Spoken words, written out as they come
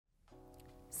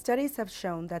Studies have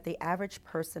shown that the average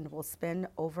person will spend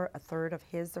over a third of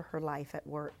his or her life at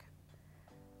work.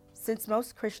 Since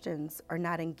most Christians are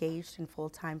not engaged in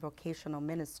full-time vocational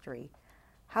ministry,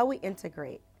 how we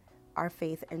integrate our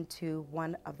faith into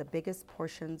one of the biggest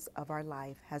portions of our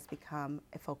life has become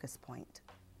a focus point.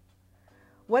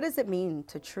 What does it mean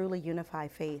to truly unify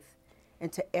faith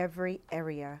into every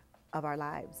area of our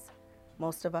lives?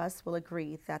 Most of us will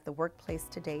agree that the workplace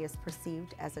today is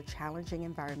perceived as a challenging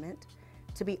environment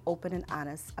to be open and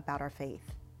honest about our faith.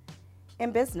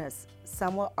 In business,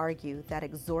 some will argue that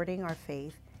exhorting our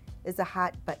faith is a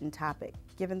hot-button topic,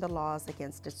 given the laws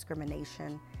against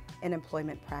discrimination in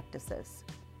employment practices.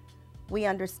 We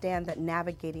understand that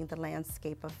navigating the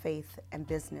landscape of faith and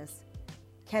business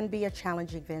can be a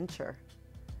challenging venture.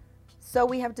 So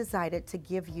we have decided to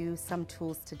give you some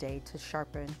tools today to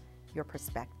sharpen your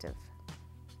perspective.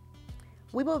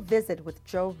 We will visit with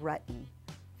Joe Rutten,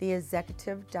 the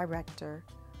Executive Director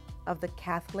of the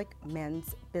Catholic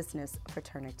Men's Business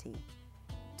Fraternity,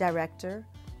 Director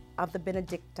of the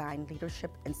Benedictine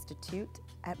Leadership Institute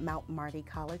at Mount Marty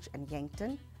College in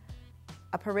Yankton,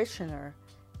 a parishioner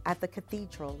at the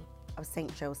Cathedral of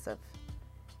St. Joseph,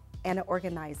 and an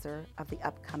organizer of the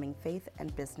upcoming Faith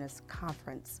and Business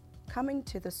Conference coming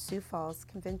to the Sioux Falls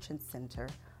Convention Center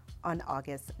on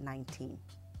August 19.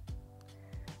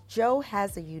 Joe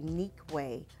has a unique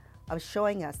way of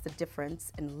showing us the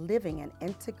difference in living an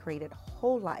integrated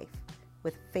whole life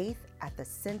with faith at the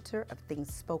center of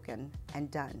things spoken and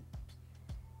done.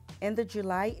 In the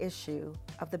July issue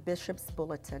of the Bishop's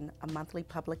Bulletin, a monthly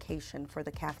publication for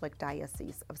the Catholic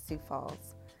Diocese of Sioux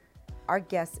Falls, our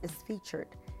guest is featured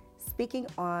speaking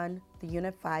on the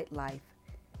unified life,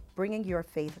 bringing your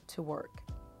faith to work.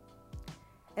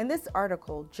 In this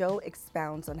article, Joe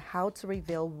expounds on how to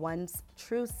reveal one's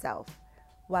true self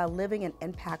while living an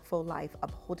impactful life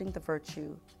upholding the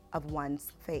virtue of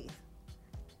one's faith.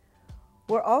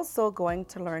 We're also going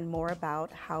to learn more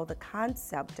about how the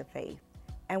concept of faith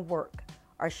and work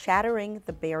are shattering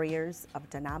the barriers of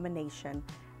denomination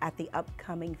at the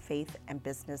upcoming Faith and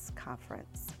Business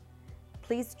Conference.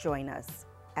 Please join us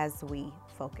as we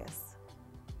focus.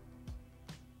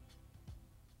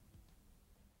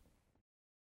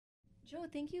 Joe,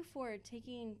 thank you for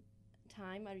taking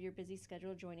time out of your busy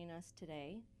schedule joining us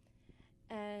today.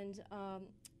 And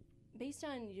based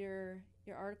on your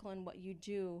article and what you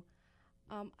do,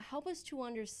 help us to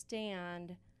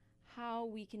understand how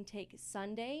we can take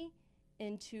Sunday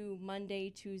into Monday,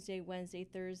 Tuesday, Wednesday,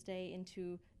 Thursday,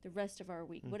 into the rest of our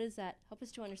week. What does that, help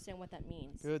us to understand what that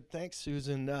means. Good, thanks,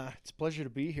 Susan. It's a pleasure to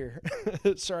be here.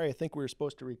 Sorry, I think we were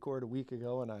supposed to record a week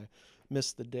ago and I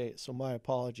missed the date, so my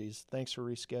apologies. Thanks for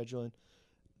rescheduling.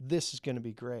 This is going to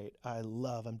be great.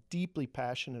 I'm deeply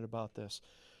passionate about this.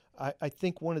 I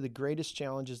think one of the greatest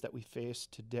challenges that we face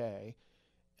today,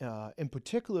 and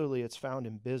particularly it's found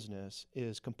in business,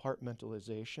 is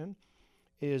compartmentalization,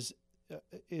 is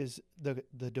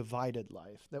the divided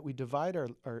life, that we divide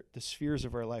the spheres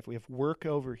of our life. We have work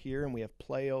over here, and we have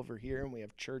play over here, and we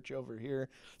have church over here.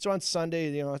 So on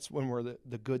Sunday, that's when we're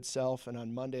the good self, and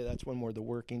on Monday, that's when we're the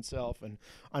working self, and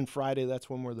on Friday, that's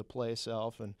when we're the play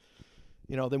self, and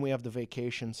then we have the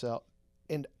vacation self.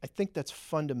 And I think that's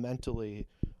fundamentally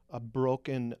a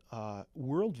broken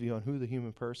worldview on who the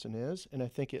human person is, and I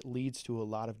think it leads to a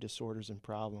lot of disorders and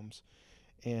problems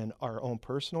in our own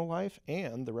personal life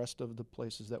and the rest of the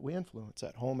places that we influence,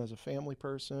 at home as a family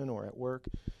person or at work.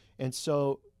 And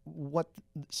so what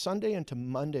Sunday into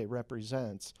Monday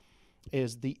represents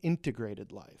is the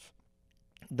integrated life.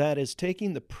 That is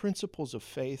taking the principles of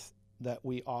faith that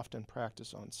we often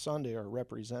practice on Sunday, are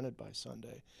represented by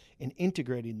Sunday, and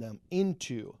integrating them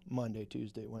into Monday,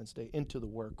 Tuesday, Wednesday, into the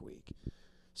work week.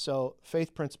 So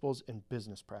faith principles and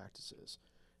business practices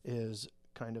is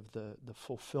kind of the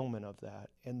fulfillment of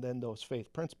that. And then those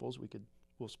faith principles,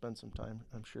 we'll spend some time,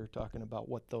 I'm sure, talking about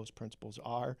what those principles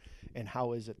are and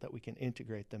how is it that we can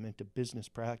integrate them into business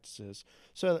practices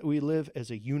so that we live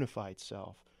as a unified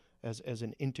self, as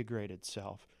an integrated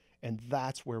self. And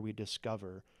that's where we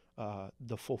discover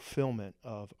the fulfillment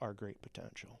of our great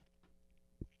potential.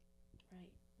 Right.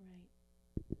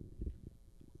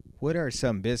 What are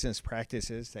some business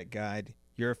practices that guide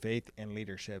your faith and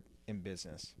leadership in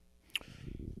business?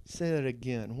 Say that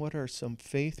again. What are some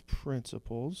faith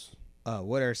principles?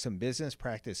 What are some business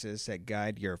practices that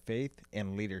guide your faith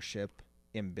and leadership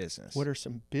in business? What are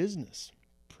some business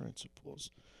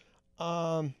principles?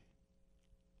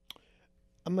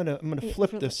 I'm gonna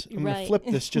flip this. I'm gonna flip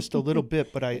this just a little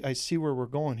bit, but I see where we're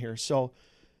going here. So,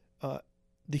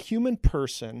 the human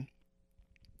person,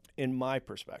 in my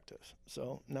perspective,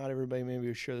 so not everybody maybe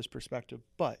would share this perspective,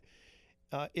 but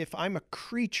if I'm a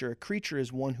creature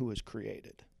is one who is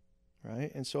created,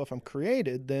 right? And so if I'm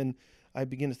created, then I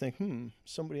begin to think,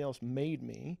 somebody else made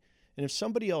me. And if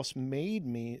somebody else made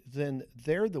me, then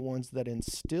they're the ones that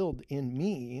instilled in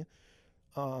me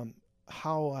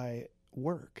how I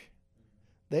work.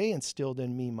 They instilled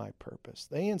in me my purpose.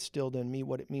 They instilled in me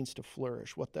what it means to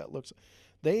flourish, what that looks like.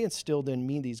 They instilled in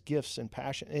me these gifts and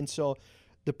passion. And so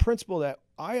the principle that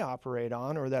I operate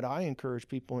on, or that I encourage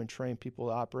people and train people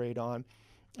to operate on,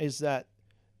 is that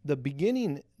the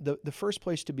beginning, the first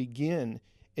place to begin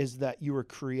is that you were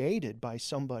created by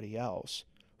somebody else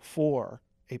for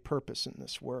a purpose in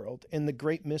this world. And the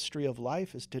great mystery of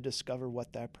life is to discover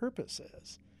what that purpose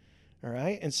is. All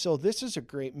right. And so this is a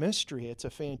great mystery. It's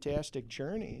a fantastic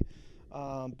journey.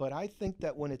 But I think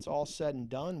that when it's all said and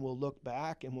done, we'll look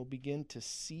back and we'll begin to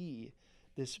see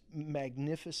this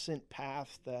magnificent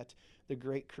path that the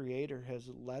great Creator has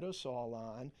led us all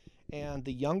on. And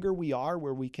the younger we are,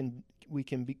 where we can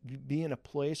be in a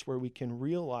place where we can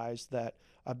realize that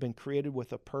I've been created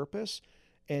with a purpose,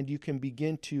 and you can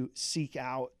begin to seek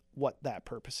out what that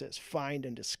purpose is, find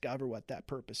and discover what that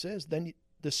purpose is, then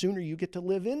the sooner you get to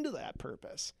live into that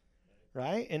purpose,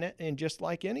 right? And just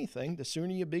like anything, the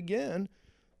sooner you begin,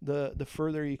 the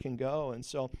further you can go. And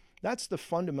so that's the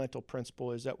fundamental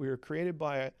principle, is that we were created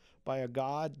by a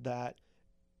God that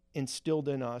instilled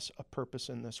in us a purpose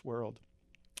in this world.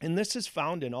 And this is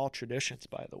found in all traditions,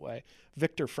 by the way.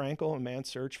 Viktor Frankl, A Man's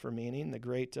Search for Meaning, the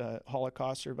great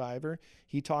Holocaust survivor,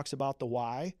 he talks about the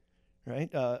why,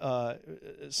 right?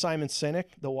 Simon Sinek,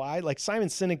 the why. Like, Simon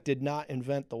Sinek did not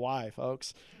invent the why,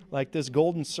 folks. Like, this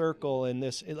golden circle and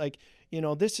this,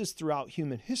 this is throughout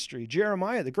human history.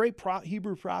 Jeremiah, the great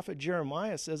Hebrew prophet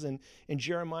Jeremiah, says in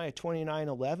Jeremiah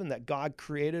 29:11 that God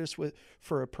created us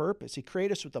for a purpose. He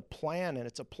created us with a plan, and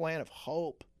it's a plan of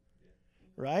hope.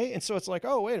 Right? And so it's like,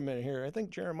 oh, wait a minute here. I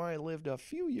think Jeremiah lived a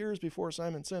few years before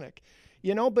Simon Sinek.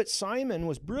 But Simon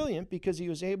was brilliant because he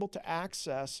was able to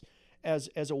access, as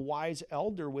a wise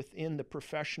elder within the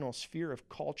professional sphere of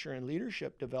culture and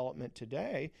leadership development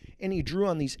today, and he drew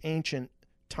on these ancient,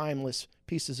 timeless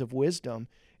pieces of wisdom.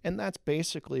 And that's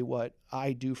basically what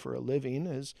I do for a living,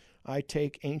 is I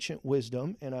take ancient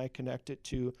wisdom and I connect it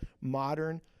to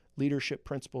modern leadership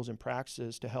principles and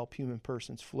practices to help human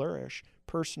persons flourish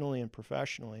personally and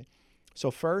professionally.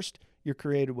 So first, you're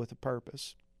created with a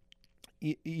purpose.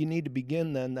 You need to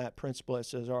begin then that principle that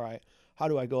says, all right, how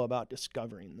do I go about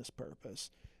discovering this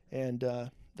purpose? And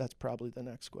that's probably the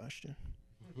next question.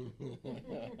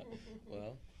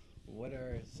 Well, what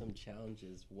are some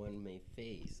challenges one may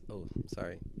face? Oh,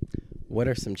 sorry. What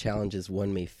are some challenges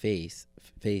one may face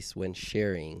when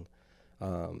sharing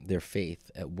their faith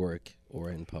at work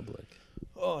or in public?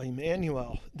 Oh,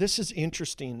 Emmanuel, this is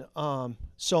interesting.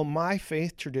 So my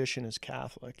faith tradition is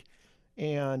Catholic.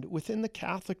 And within the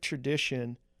Catholic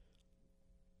tradition,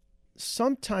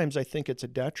 sometimes I think it's a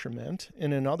detriment,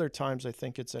 and in other times I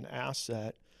think it's an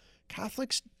asset.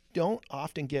 Catholics don't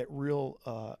often get real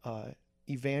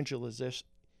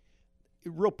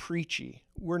real preachy.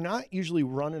 We're not usually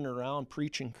running around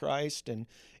preaching Christ. And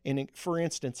for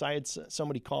instance, I had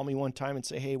somebody call me one time and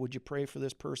say, hey, would you pray for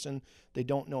this person? They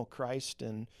don't know Christ,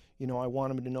 and, I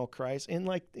want them to know Christ. And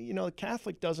the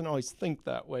Catholic doesn't always think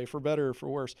that way, for better or for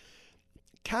worse.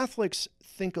 Catholics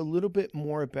think a little bit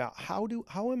more about how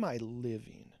am I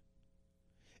living?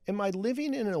 Am I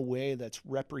living in a way that's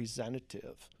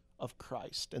representative of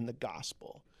Christ and the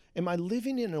gospel? Am I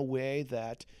living in a way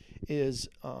that is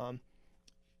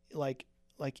like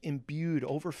imbued,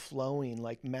 overflowing,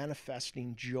 like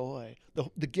manifesting joy,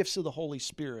 the gifts of the Holy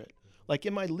Spirit? Like,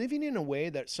 am I living in a way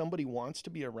that somebody wants to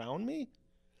be around me?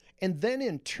 And then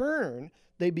in turn,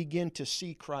 they begin to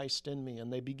see Christ in me,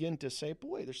 and they begin to say,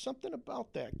 boy, there's something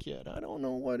about that kid. I don't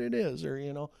know what it is, or,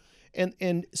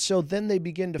 and so then they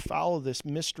begin to follow this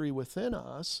mystery within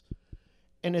us.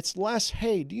 And it's less,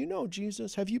 hey, do you know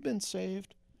Jesus? Have you been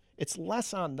saved? It's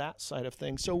less on that side of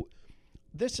things. So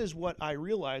this is what I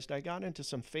realized. I got into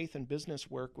some faith and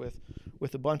business work with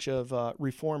a bunch of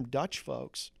Reformed Dutch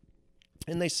folks.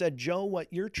 And they said, Joe,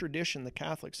 what your tradition, the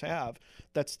Catholics have,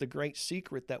 that's the great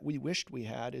secret that we wished we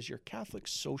had, is your Catholic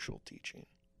social teaching.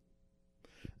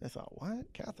 I thought,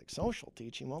 what? Catholic social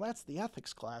teaching? Well, that's the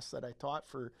ethics class that I taught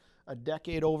for a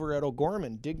decade over at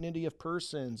O'Gorman, dignity of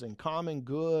persons and common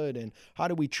good, and how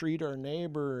do we treat our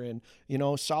neighbor, and,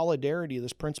 solidarity,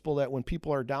 this principle that when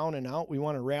people are down and out, we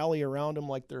want to rally around them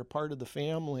like they're a part of the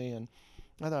family. And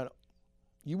I thought,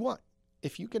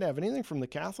 if you could have anything from the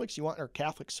Catholics, you want our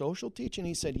Catholic social teaching?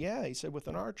 He said, yeah. He said,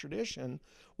 within our tradition,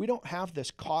 we don't have this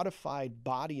codified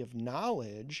body of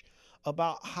knowledge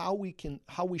about how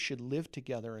we should live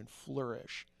together and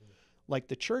flourish. like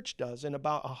the church does. And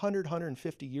about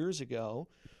 150 years ago,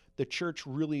 the church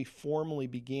really formally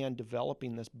began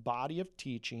developing this body of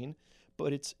teaching,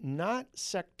 but it's not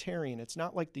sectarian. It's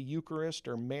not like the Eucharist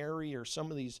or Mary or some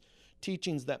of these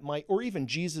teachings that might, or even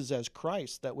Jesus as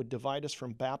Christ, that would divide us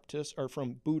from Baptists or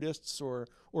from Buddhists or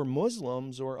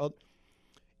Muslims or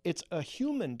it's a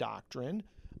human doctrine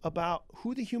about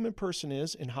who the human person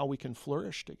is and how we can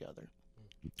flourish together.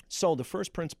 So the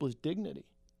first principle is dignity,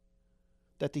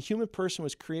 that the human person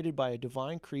was created by a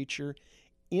divine creature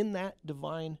in that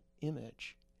divine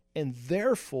image, and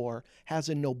therefore has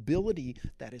a nobility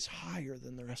that is higher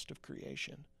than the rest of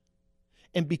creation.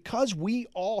 And because we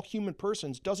all human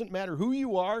persons, doesn't matter who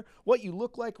you are, what you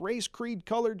look like, race, creed,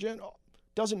 color, gender,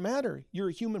 doesn't matter. You're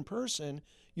a human person.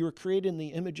 You were created in the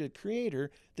image of the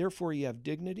Creator. Therefore, you have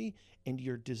dignity and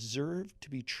you're deserved to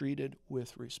be treated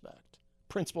with respect.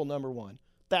 Principle number one.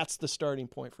 That's the starting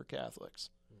point for Catholics.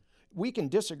 We can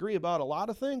disagree about a lot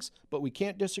of things, but we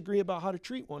can't disagree about how to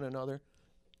treat one another.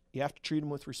 You have to treat them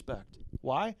with respect.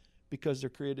 Why? Because they're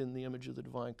created in the image of the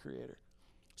divine Creator.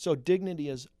 So dignity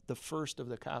is the first of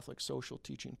the Catholic social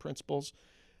teaching principles.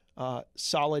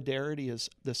 Solidarity is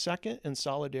the second, and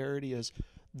solidarity is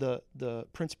the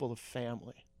principle of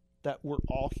family, that we're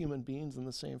all human beings in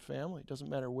the same family. It doesn't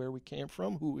matter where we came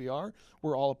from, who we are.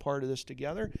 We're all a part of this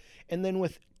together. And then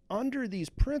under these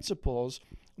principles,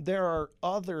 there are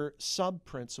other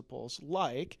sub-principles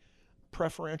like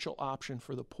preferential option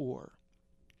for the poor.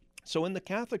 So in the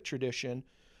Catholic tradition,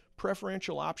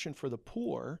 preferential option for the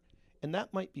poor, and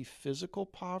that might be physical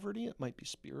poverty, it might be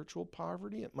spiritual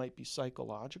poverty, it might be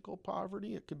psychological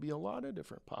poverty, it could be a lot of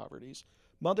different poverties.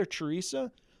 Mother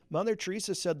Teresa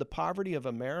said the poverty of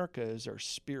America is our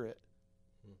spirit,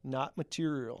 not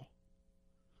material.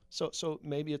 So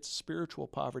maybe it's spiritual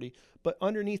poverty. But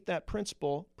underneath that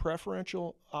principle,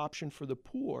 preferential option for the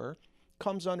poor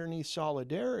comes underneath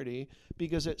solidarity,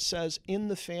 because it says in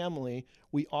the family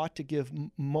we ought to give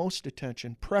most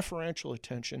attention, preferential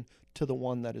attention, to the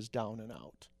one that is down and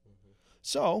out. Mm-hmm.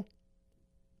 So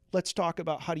let's talk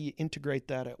about how do you integrate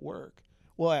that at work.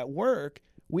 Well, at work,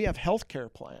 we have health care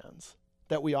plans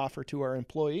that we offer to our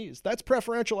employees. That's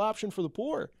preferential option for the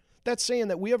poor. That's saying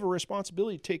that we have a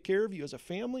responsibility to take care of you as a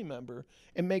family member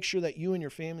and make sure that you and your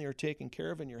family are taken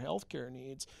care of in your health care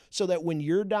needs, so that when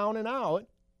you're down and out,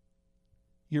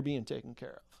 you're being taken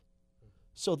care of.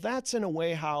 So that's in a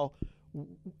way how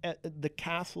the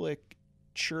Catholic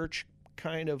Church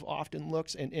kind of often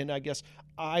looks, and I guess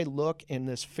I look in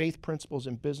this Faith Principles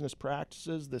and Business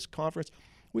Practices, this conference,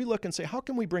 we look and say, how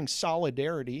can we bring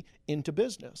solidarity into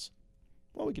business?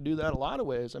 Well, we could do that a lot of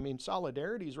ways. I mean,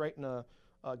 solidarity is writing a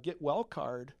get well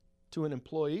card to an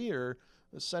employee, or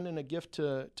sending a gift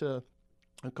to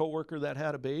a coworker that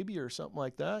had a baby or something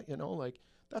like that. Like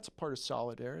that's a part of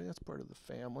solidarity. That's part of the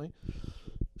family.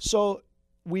 So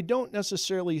we don't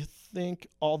necessarily think,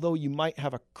 although you might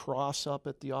have a cross up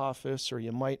at the office, or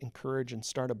you might encourage and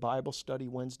start a Bible study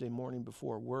Wednesday morning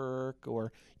before work,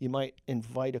 or you might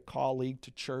invite a colleague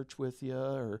to church with you,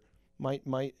 or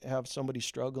might have somebody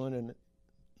struggling and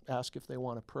ask if they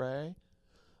want to pray.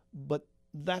 But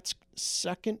that's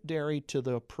secondary to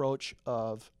the approach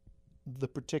of the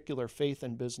particular faith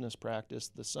and business practice,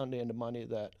 the Sunday into Monday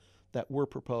that we're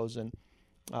proposing.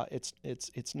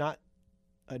 It's not,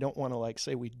 I don't want to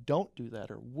say we don't do that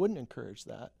or wouldn't encourage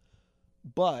that,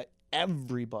 but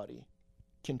everybody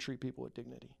can treat people with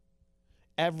dignity.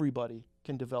 Everybody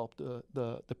can develop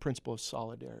the principle of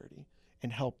solidarity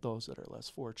and help those that are less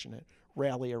fortunate,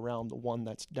 rally around the one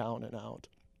that's down and out.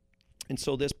 And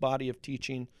so this body of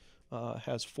teaching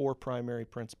has 4 primary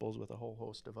principles, with a whole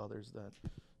host of others that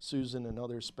Susan and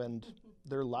others spend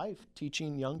their life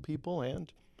teaching young people,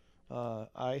 and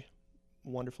I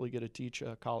wonderfully get to teach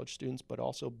college students, but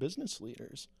also business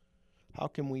leaders. How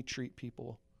can we treat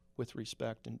people with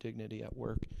respect and dignity at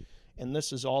work? And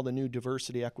this is all the new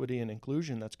diversity, equity, and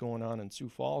inclusion that's going on in Sioux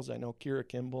Falls. I know Kira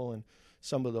Kimball and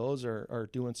some of those are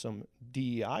doing some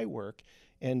DEI work.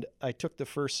 And I took the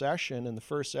first session, and the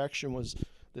first section was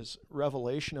this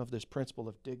revelation of this principle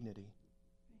of dignity.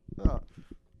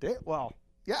 Well,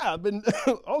 yeah, I've been,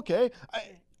 okay.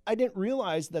 I didn't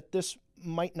realize that this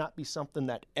might not be something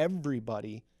that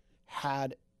everybody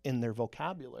had in their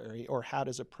vocabulary or had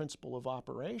as a principle of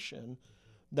operation,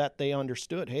 that they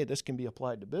understood, hey, this can be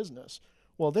applied to business.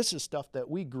 Well, this is stuff that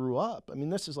we grew up. I mean,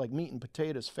 this is like meat and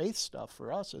potatoes faith stuff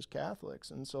for us as Catholics.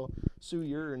 And so, Sue,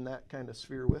 you're in that kind of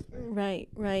sphere with me.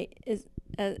 Right.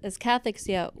 As Catholics,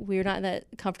 yeah, we're not that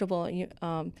comfortable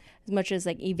as much as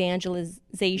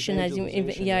evangelization,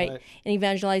 right. And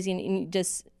evangelizing and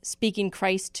just speaking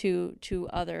Christ to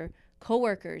other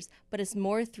coworkers. But it's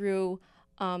more through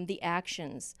the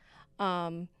actions.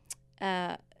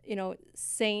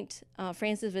 Saint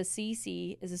Francis of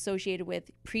Assisi is associated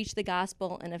with preach the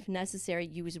gospel and, if necessary,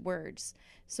 use words.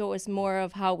 So it's more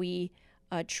of how we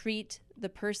treat the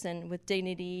person with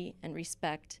dignity and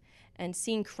respect, and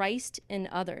seeing Christ in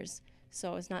others.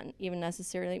 So it's not even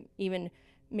necessarily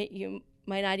you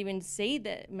might not even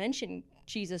mention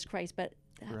Jesus Christ, but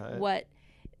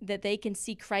that they can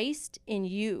see Christ in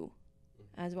you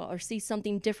as well, or see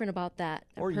something different about that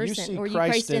or person, you see or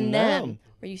Christ in them.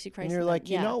 Or you see Christ and you're in like,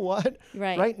 them. you know what?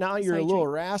 Right now you're a little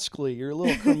rascally, you're a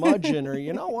little curmudgeon, or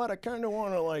you know what? I kind of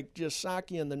want to like just sock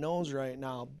you in the nose right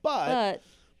now. But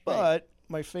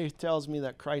my faith tells me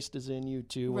that Christ is in you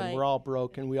too. And we're all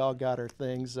broken. We all got our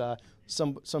things.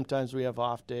 Sometimes we have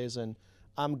off days, and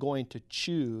I'm going to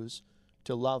choose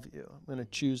to love you. I'm going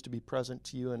to choose to be present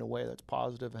to you in a way that's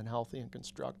positive and healthy and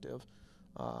constructive,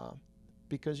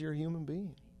 because you're a human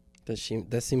being. That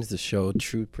seems to show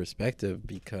true perspective,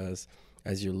 because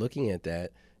as you're looking at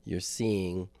that, you're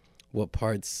seeing what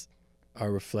parts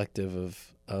are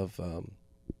reflective of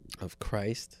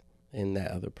Christ in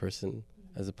that other person,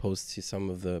 as opposed to some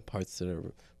of the parts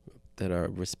that are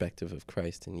respective of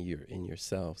Christ in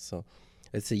yourself. So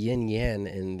it's a yin yang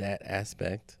in that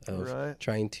aspect of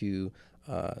trying to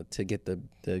get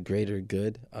the greater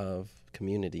good of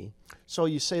community. So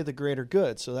you say the greater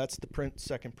good. So that's the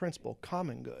second principle.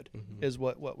 Common good is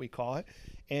what we call it.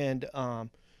 And,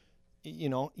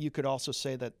 you could also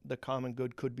say that the common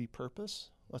good could be purpose.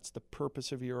 What's the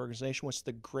purpose of your organization? What's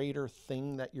the greater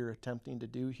thing that you're attempting to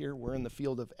do here? We're in the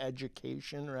field of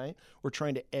education, right? We're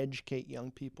trying to educate young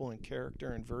people in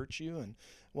character and virtue. And,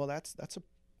 well, that's a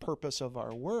purpose of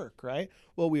our work, right?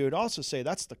 Well, we would also say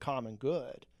that's the common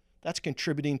good. That's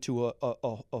contributing to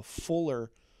a fuller,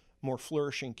 more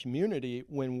flourishing community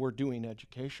when we're doing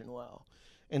education well.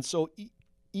 And so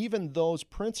even those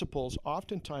principles,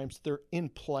 oftentimes they're in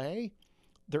play,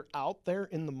 they're out there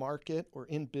in the market or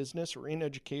in business or in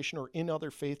education or in other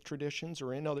faith traditions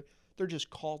or they're just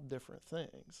called different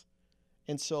things.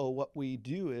 And so what we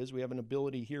do is we have an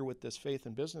ability here with this Faith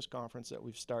and Business Conference that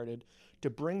we've started to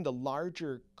bring the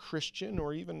larger Christian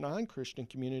or even non-Christian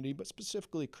community, but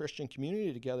specifically Christian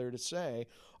community, together to say,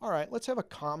 all right, let's have a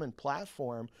common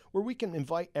platform where we can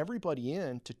invite everybody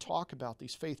in to talk about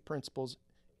these faith principles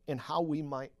and how we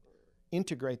might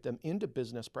integrate them into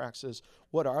business practices.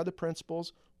 What are the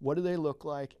principles? What do they look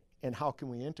like? And how can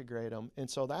we integrate them? And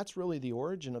so that's really the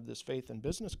origin of this Faith and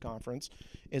Business Conference.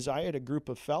 Is I had a group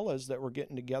of fellas that were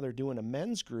getting together doing a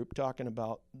men's group talking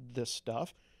about this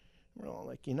stuff. We're all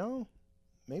like,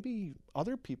 maybe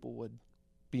other people would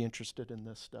be interested in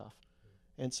this stuff.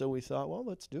 And so we thought, well,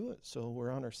 let's do it. So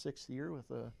we're on our 6th year with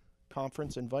a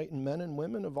conference inviting men and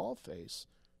women of all faiths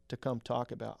to come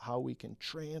talk about how we can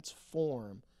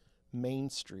transform Main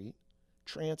Street,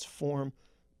 transform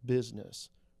business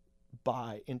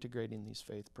by integrating these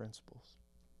faith principles.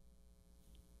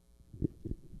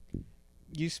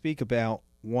 You speak about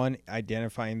one,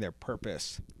 identifying their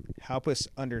purpose. Help us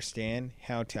understand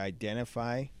how to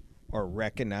identify or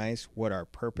recognize what our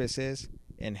purpose is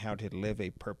and how to live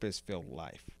a purpose-filled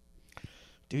life.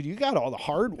 Dude, you got all the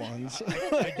hard ones.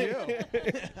 I do.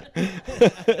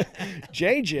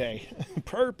 JJ,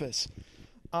 purpose.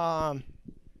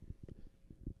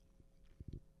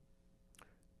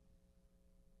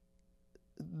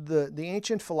 The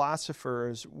ancient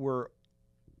philosophers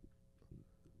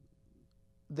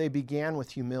they began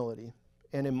with humility.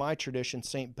 And in my tradition,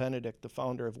 St. Benedict, the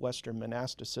founder of Western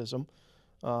monasticism,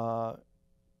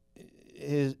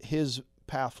 his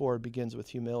path forward begins with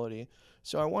humility.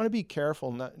 So I want to be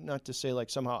careful not to say like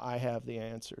somehow I have the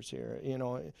answers here.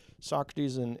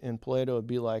 Socrates and Plato would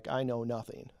be like, I know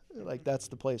nothing. Like that's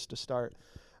the place to start.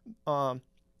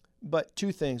 But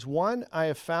two things. One, I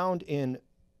have found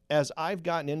as I've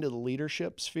gotten into the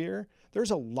leadership sphere,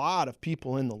 there's a lot of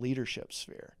people in the leadership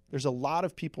sphere. There's a lot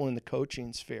of people in the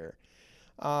coaching sphere.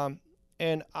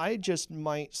 And I just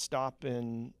might stop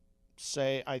and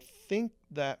say, I think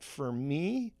that for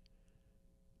me,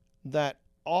 that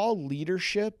all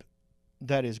leadership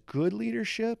that is good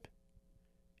leadership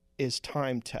is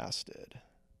time tested.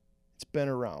 It's been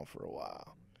around for a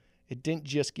while. It didn't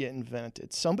just get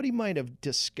invented. Somebody might have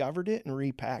discovered it and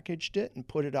repackaged it and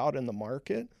put it out in the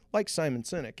market, like Simon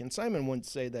Sinek. And Simon wouldn't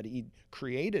say that he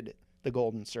created it, the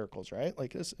golden circles, right?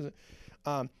 Like this is,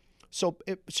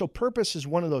 so purpose is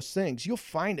one of those things. You'll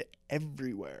find it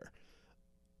everywhere.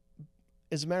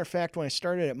 As a matter of fact, when I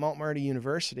started at Mount Marty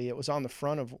University, it was on the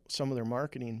front of some of their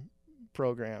marketing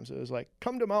programs. It was like,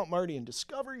 come to Mount Marty and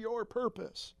discover your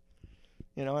purpose.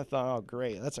 I thought, oh,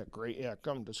 great. That's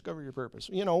come discover your purpose.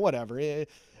 Whatever.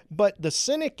 But the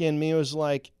cynic in me was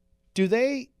like,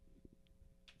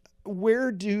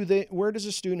 where does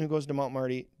a student who goes to Mount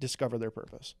Marty discover their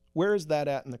purpose? Where is that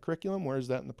at in the curriculum? Where is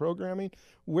that in the programming?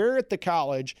 Where at the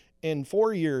college in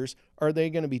 4 years are they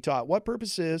going to be taught what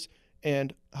purpose is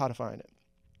and how to find it?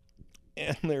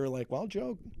 And they were like, well,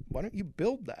 Joe, why don't you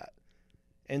build that?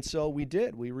 And so we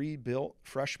did. We rebuilt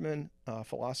freshman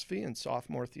philosophy and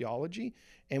sophomore theology,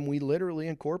 and we literally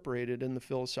incorporated in the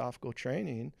philosophical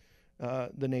training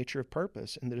the nature of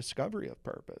purpose and the discovery of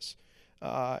purpose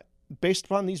based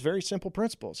upon these very simple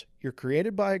principles. You're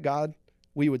created by a God,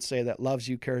 we would say, that loves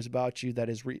you, cares about you, that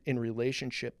is in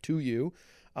relationship to you,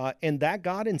 and that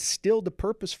God instilled a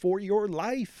purpose for your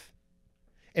life.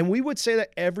 And we would say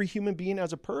that every human being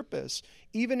has a purpose,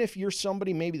 even if you're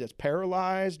somebody maybe that's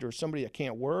paralyzed or somebody that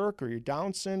can't work or you're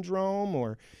Down syndrome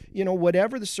or,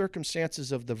 whatever the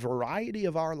circumstances of the variety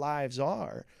of our lives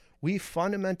are, we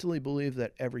fundamentally believe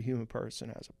that every human person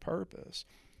has a purpose.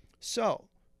 So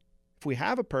if we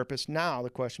have a purpose, now the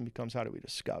question becomes, how do we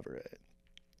discover it?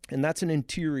 And that's an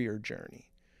interior journey.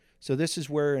 So this is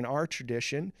where in our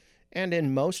tradition, and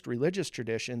in most religious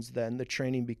traditions, then the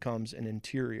training becomes an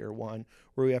interior one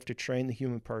where we have to train the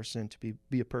human person to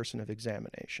be a person of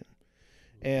examination.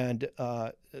 And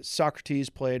Socrates,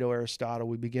 Plato, Aristotle,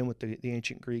 we begin with the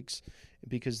ancient Greeks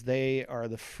because they are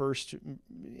the first,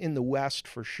 in the West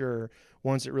for sure,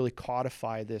 ones that really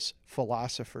codify this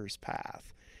philosopher's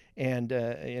path. And,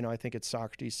 I think it's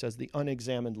Socrates says the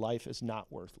unexamined life is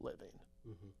not worth living.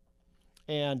 Mm-hmm.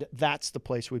 And that's the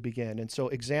place we begin. And so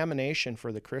examination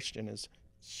for the Christian is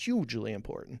hugely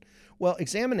important. Well,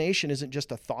 examination isn't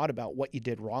just a thought about what you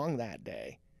did wrong that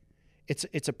day.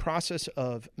 It's a process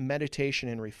of meditation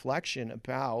and reflection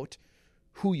about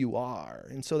who you are.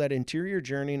 And so that interior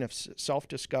journey of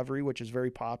self-discovery, which is very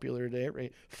popular today,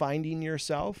 right? Finding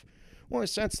yourself. Well, in a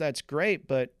sense, that's great,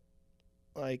 but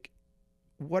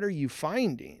what are you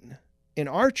finding? In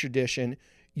our tradition,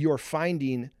 you're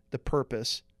finding the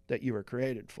purpose that you were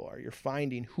created for. You're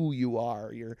finding who you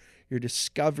are. You're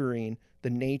discovering the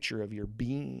nature of your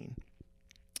being.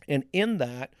 And in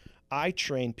that, I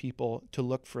train people to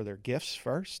look for their gifts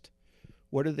first.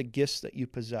 What are the gifts that you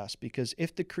possess? Because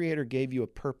if the Creator gave you a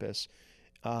purpose,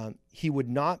 he would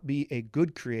not be a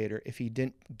good creator if he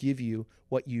didn't give you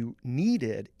what you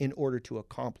needed in order to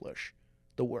accomplish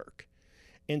the work.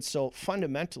 And so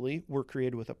fundamentally, we're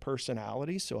created with a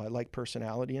personality. So I like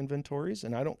personality inventories,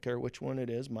 and I don't care which one it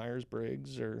is,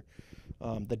 Myers-Briggs or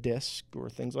the DISC or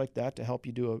things like that, to help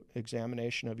you do an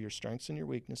examination of your strengths and your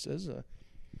weaknesses.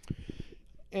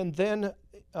 And then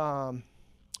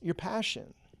your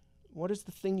passion. What is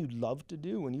the thing you love to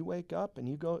do when you wake up and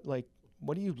you go,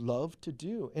 what do you love to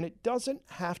do? And it doesn't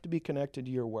have to be connected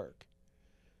to your work.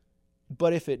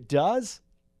 But if it does,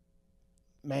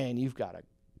 man, you've got a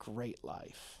great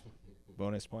life.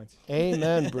 Bonus points.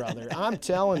 Amen, brother. I'm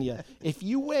telling you, if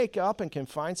you wake up and can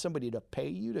find somebody to pay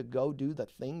you to go do the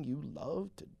thing you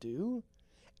love to do,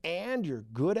 and you're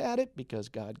good at it because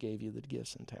God gave you the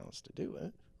gifts and talents to do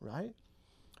it, right?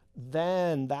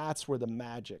 Then that's where the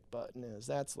magic button is.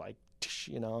 That's I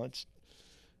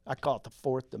call it the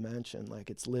fourth dimension,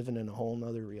 it's living in a whole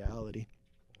nother reality.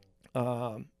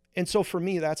 And so for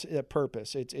me, that's a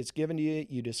purpose. It's given to you.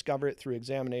 You discover it through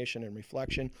examination and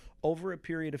reflection over a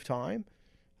period of time.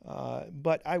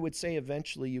 But I would say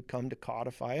eventually you come to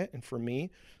codify it. And for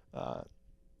me,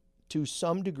 to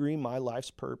some degree, my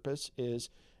life's purpose is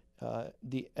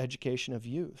the education of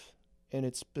youth. And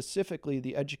it's specifically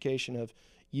the education of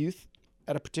youth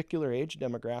at a particular age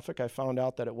demographic. I found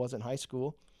out that it wasn't high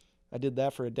school. I did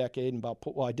that for a decade and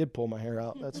I did pull my hair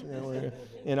out. That's, I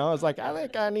was like, I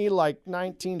think I need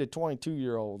 19 to 22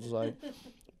 year olds.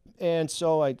 And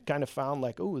so I kind of found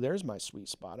there's my sweet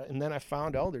spot. And then I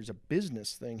found, there's a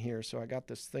business thing here. So I got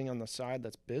this thing on the side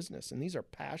that's business. And these are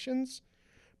passions,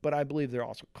 but I believe they're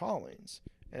also callings.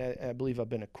 And I believe I've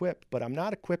been equipped, but I'm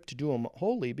not equipped to do them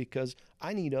wholly because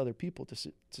I need other people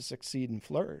to succeed and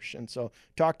flourish. And so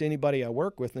talk to anybody I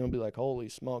work with and they'll be like, holy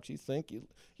smokes,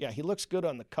 he looks good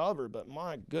on the cover, but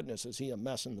my goodness, is he a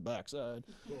mess in the backside?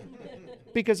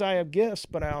 Because I have gifts,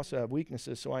 but I also have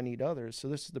weaknesses, so I need others. So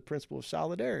this is the principle of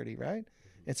solidarity, right?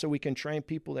 And so we can train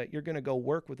people that you're going to go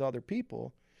work with other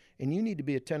people, and you need to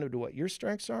be attentive to what your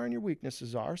strengths are and your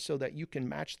weaknesses are so that you can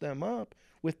match them up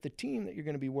with the team that you're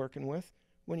going to be working with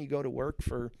when you go to work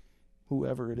for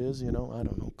whoever it is, I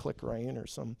don't know, Click Rain or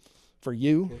for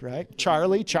you, right?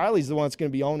 Charlie's the one that's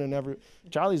going to be owning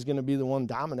Charlie's going to be the one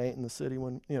dominating the city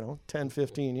when, 10,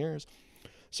 15 years.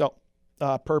 So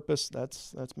purpose,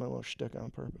 that's my little shtick on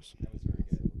purpose. That was very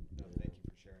good. No, thank you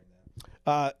for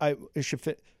sharing that. It should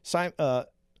fit.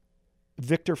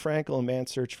 Viktor Frankl, A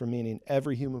Man's Search for Meaning.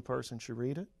 Every human person should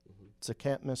read it. Mm-hmm. It's a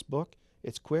can't miss book.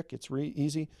 It's quick, it's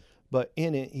easy, but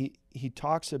in it he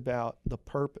talks about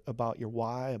about your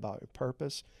why, about your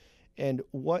purpose, and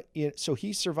so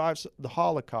he survives the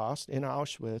Holocaust in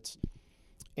Auschwitz,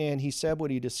 and he said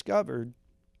what he discovered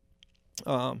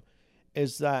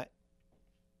is that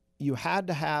you had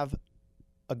to have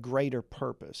a greater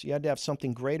purpose. You had to have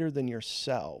something greater than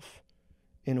yourself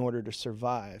in order to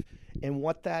survive. And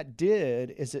what that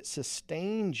did is it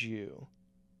sustained you.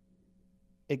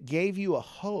 It gave you a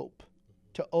hope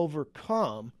to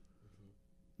overcome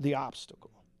the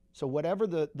obstacle. So whatever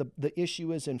the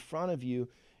issue is in front of you,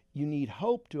 you need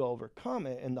hope to overcome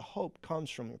it, and the hope comes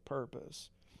from your purpose.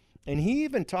 And he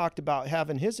even talked about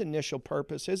having his initial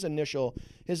purpose, his initial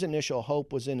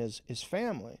hope was in his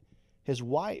family, his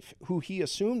wife, who he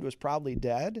assumed was probably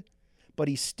dead, but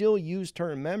he still used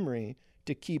her memory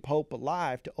to keep hope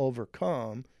alive, to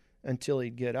overcome until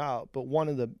he'd get out. But one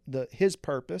of his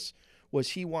purpose was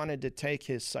he wanted to take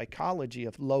his psychology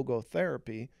of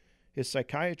logotherapy, his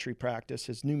psychiatry practice,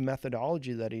 his new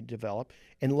methodology that he developed.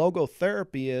 And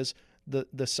logotherapy is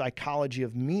the psychology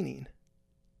of meaning,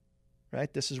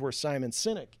 right? This is where Simon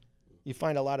Sinek, you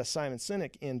find a lot of Simon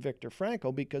Sinek in Viktor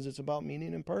Frankl because it's about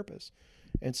meaning and purpose.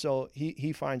 And so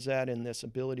he finds that in this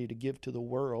ability to give to the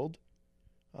world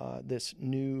this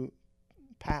new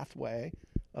pathway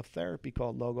of therapy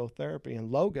called logotherapy. And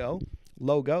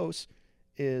logos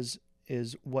is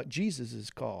what Jesus is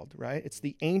called, right? It's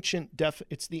the ancient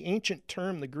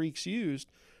term the Greeks used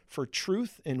for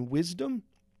truth and wisdom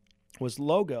was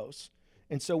logos.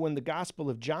 And so when the Gospel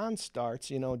of John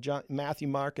starts, Matthew,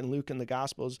 Mark, and Luke in the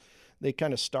Gospels, they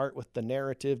kind of start with the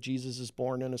narrative. Jesus is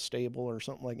born in a stable or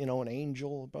something like, an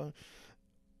angel.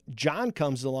 John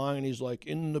comes along and he's like,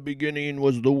 in the beginning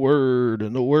was the Word,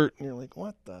 and the Word. And you're like,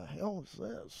 what the hell is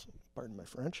this? Pardon my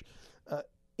French.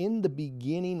 In the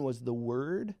beginning was the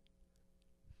Word.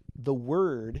 The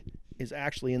Word is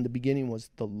actually, in the beginning was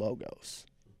the Logos.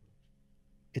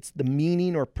 It's the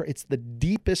meaning, it's the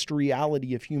deepest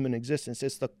reality of human existence.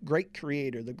 It's the great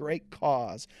creator, the great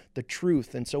cause, the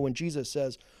truth. And so when Jesus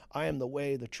says, I am the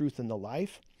way, the truth, and the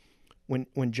life,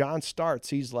 when John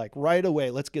starts, he's like, right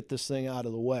away, let's get this thing out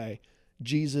of the way.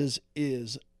 Jesus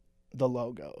is the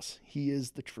Logos. He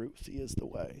is the truth. He is the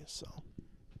way. So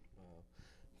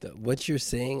what you're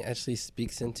saying actually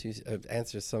speaks into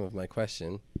answers some of my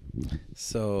question.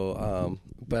 So,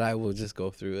 but I will just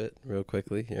go through it real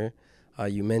quickly here.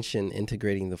 You mentioned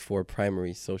integrating the 4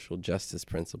 primary social justice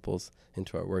principles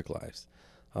into our work lives.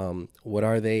 What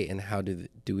are they, and how do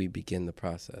we begin the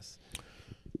process?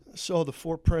 So the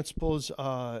 4 principles,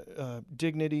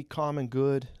 dignity, common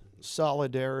good,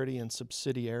 solidarity, and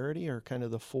subsidiarity are kind of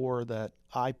the 4 that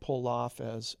I pull off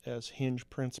as hinge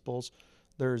principles.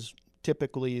 There's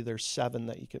 7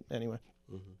 that you can, anyway.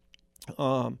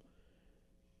 Mm-hmm.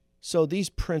 So these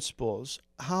principles,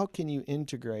 how can you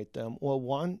integrate them? Well,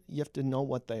 one, you have to know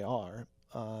what they are.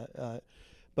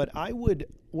 But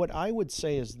what I would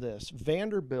say is this: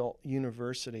 Vanderbilt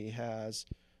University has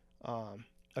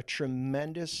a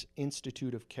tremendous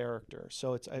institute of character.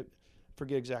 So I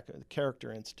forget exactly, the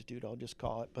Character Institute, I'll just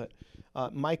call it. But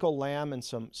Michael Lamb and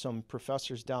some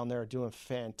professors down there are doing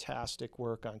fantastic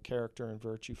work on character and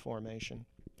virtue formation.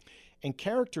 And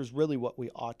character is really what we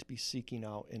ought to be seeking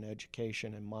out in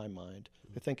education, in my mind.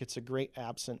 I think it's a great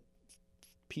absent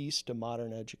piece to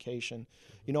modern education.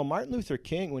 Martin Luther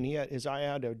King, when he had his I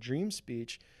Had a Dream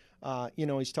speech,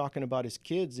 he's talking about his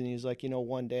kids, and he's like,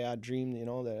 one day I dreamed,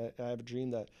 that I have a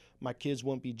dream that my kids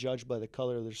won't be judged by the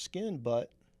color of their skin,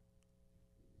 but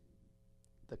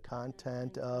the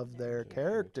content of their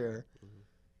character.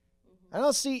 I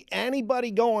don't see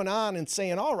anybody going on and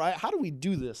saying, all right, how do we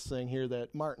do this thing here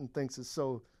that Martin thinks is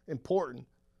so important?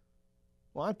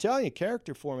 Well, I'm telling you,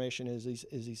 character formation is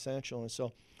essential. And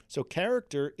so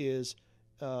character is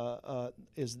our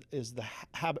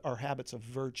habits of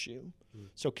virtue.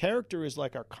 So character is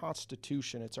like our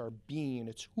constitution. It's our being.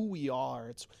 It's who we are.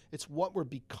 It's what we're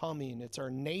becoming. It's our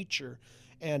nature.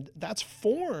 And that's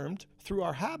formed through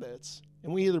our habits.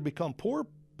 And we either become poor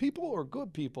people or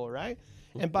good people, right?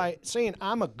 And by saying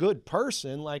I'm a good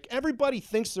person, like everybody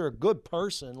thinks they're a good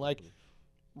person, like,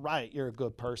 right, you're a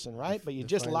good person, right? But you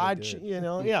just lied,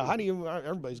 how do you,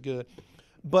 everybody's good.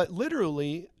 But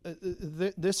literally,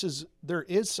 there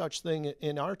is such thing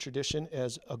in our tradition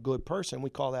as a good person. We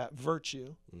call that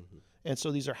virtue. Mm-hmm. And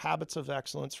so these are habits of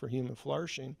excellence for human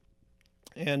flourishing.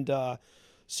 And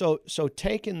so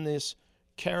taking this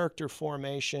character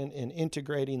formation and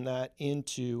integrating that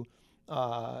into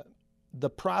the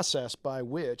process by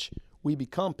which we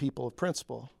become people of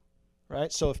principle, right?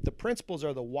 So if the principles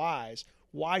are the whys,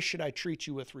 why should I treat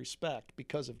you with respect?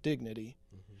 Because of dignity.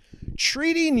 Mm-hmm.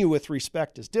 Treating you with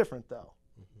respect is different, though.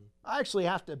 I actually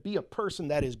have to be a person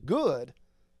that is good.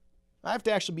 I have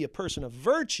to actually be a person of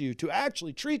virtue to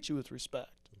actually treat you with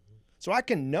respect. So I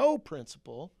can know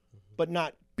principle, but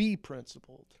not be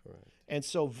principled. Correct. And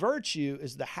so virtue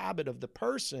is the habit of the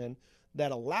person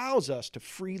that allows us to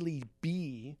freely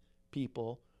be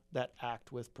people that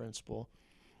act with principle.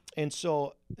 And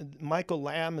so Michael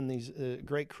Lamb and these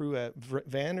great crew at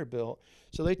Vanderbilt,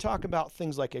 so they talk about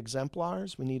things like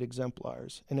exemplars. We need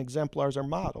exemplars. And exemplars are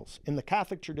models. In the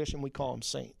Catholic tradition, we call them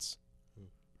saints,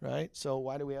 right? So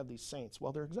why do we have these saints?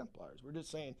 Well, they're exemplars. We're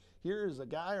just saying, here's a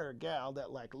guy or a gal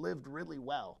that like lived really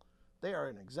well. They are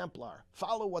an exemplar.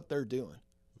 Follow what they're doing.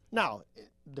 Now,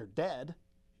 they're dead,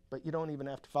 but you don't even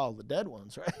have to follow the dead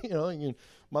ones, right? You know,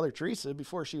 Mother Teresa,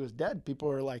 before she was dead, people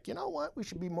were like, you know what? We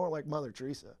should be more like Mother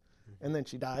Teresa. And then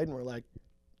she died, and we're like,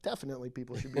 definitely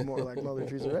people should be more like Mother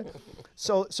Teresa, right?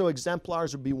 So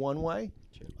exemplars would be one way.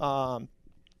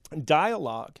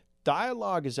 Dialogue.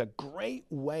 Dialogue is a great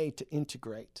way to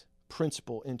integrate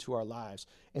principle into our lives.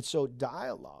 And so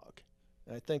dialogue,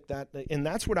 I think that, and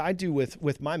that's what I do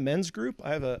with my men's group.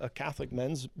 I have a Catholic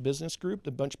men's business group,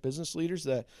 a bunch of business leaders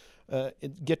that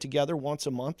get together once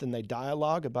a month, and they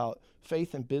dialogue about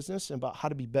faith and business and about how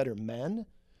to be better men.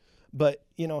 But,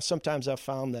 you know, sometimes I've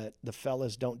found that the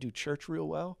fellas don't do church real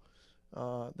well.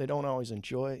 They don't always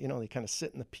enjoy it. You know, they kind of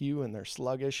sit in the pew and they're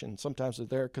sluggish, and sometimes they're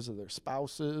there because of their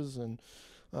spouses. And,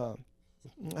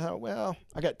 well,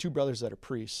 I got two brothers that are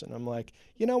priests, and I'm like,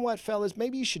 you know what, fellas,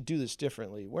 maybe you should do this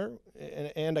differently.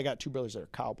 And I got two brothers that are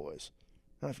cowboys.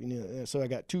 I don't know if you knew that. So I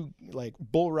got two, like,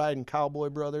 bull riding cowboy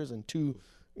brothers and two,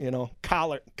 you know,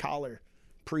 collar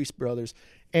priest brothers.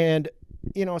 And,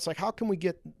 you know, it's like, how can we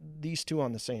get these two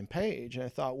on the same page? And I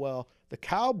thought, well, the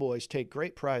cowboys take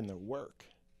great pride in their work.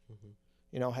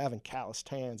 You know, having calloused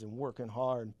hands and working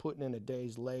hard and putting in a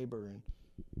day's labor. And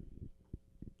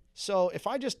so if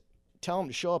I just tell them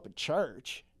to show up at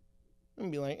church, I'm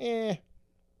going to be like,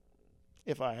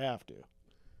 if I have to.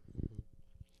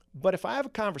 But if I have a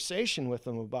conversation with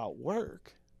them about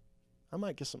work, I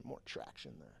might get some more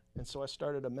traction there. And so I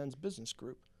started a men's business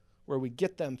group where we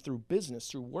get them through business,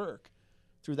 through work,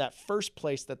 through that first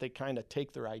place that they kind of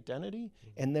take their identity,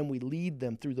 and then we lead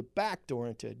them through the back door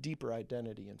into a deeper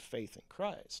identity and faith in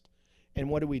Christ. And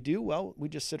what do? Well, we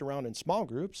just sit around in small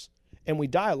groups, and we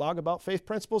dialogue about faith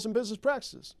principles and business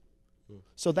practices.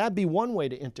 So that'd be one way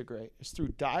to integrate, is through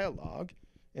dialogue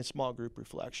and small group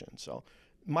reflection. So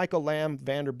Michael Lamb,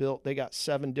 Vanderbilt, they got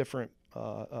 7 different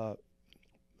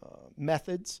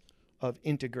methods of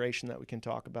integration that we can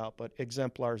talk about, but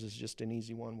exemplars is just an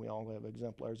easy one. We all have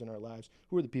exemplars in our lives.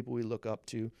 Who are the people we look up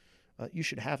to? You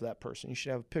should have that person. You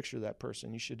should have a picture of that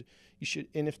person. You should,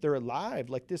 and if they're alive,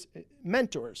 like this,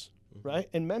 mentors, right?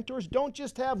 And mentors don't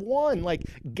just have one. Like,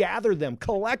 gather them,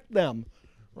 collect them,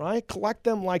 right? Collect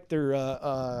them like they're,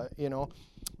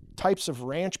 types of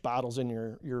ranch bottles in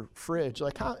your fridge.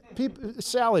 Like,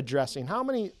 salad dressing. How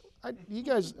many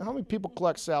people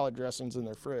collect salad dressings in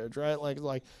their fridge, right? Like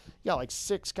you got like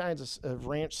 6 kinds of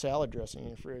ranch salad dressing in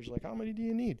your fridge. Like, how many do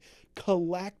you need?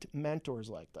 Collect mentors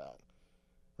like that,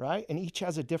 right? And each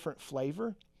has a different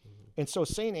flavor. And so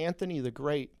St. Anthony the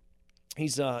Great,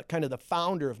 he's kind of the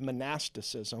founder of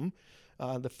monasticism.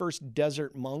 The first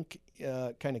desert monk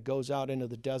kind of goes out into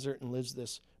the desert and lives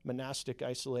this monastic,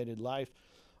 isolated life.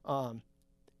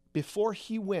 Before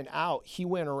he went out, he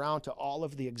went around to all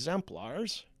of the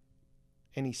exemplars,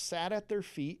 and he sat at their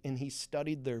feet and he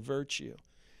studied their virtue.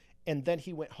 And then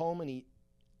he went home and he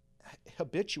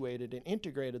habituated and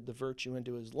integrated the virtue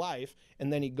into his life.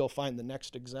 And then he'd go find the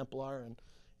next exemplar.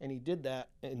 And he did that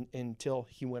until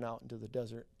he went out into the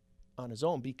desert on his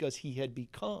own, because he had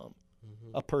become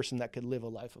a person that could live a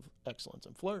life of excellence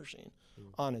and flourishing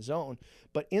on his own.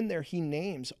 But in there, he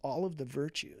names all of the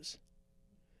virtues.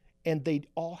 And they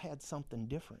all had something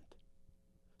different.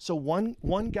 So one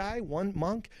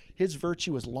monk, his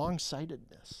virtue was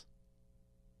long-sightedness.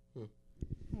 I'm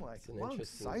like,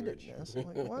 long-sightedness? I'm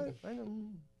like, what?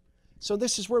 So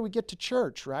this is where we get to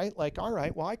church, right? Like, all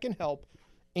right, well, I can help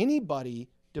anybody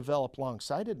develop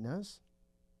long-sightedness.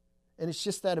 And it's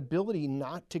just that ability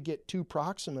not to get too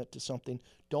proximate to something.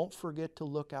 Don't forget to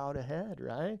look out ahead,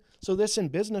 right? So this in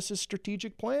business is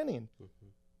strategic planning.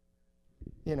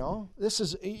 You know, this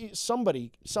is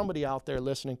somebody out there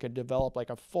listening could develop like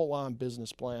a full-on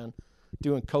business plan,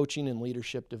 doing coaching and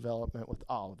leadership development with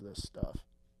all of this stuff.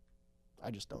 I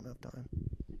just don't have time.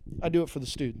 I do it for the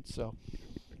students. So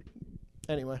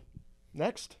anyway,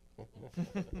 next.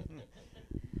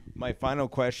 My final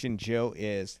question, Joe,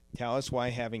 is tell us why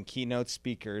having keynote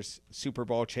speakers, Super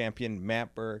Bowl champion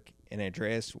Matt Burke and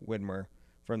Andreas Widmer,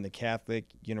 from the Catholic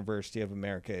University of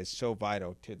America is so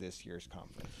vital to this year's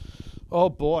conference? Oh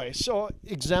boy. So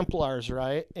exemplars,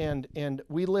 right? And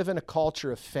we live in a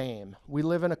culture of fame. We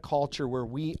live in a culture where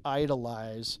we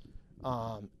idolize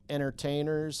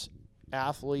entertainers,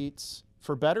 athletes,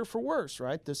 for better, for worse,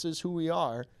 right? This is who we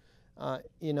are.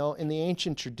 In the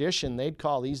ancient tradition, they'd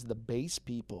call these the base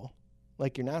people.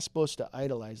 Like, you're not supposed to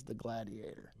idolize the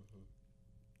gladiator.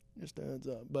 Just a heads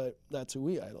up. But that's who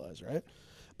we idolize, right?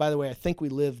 By the way, I think we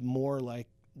live more like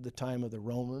the time of the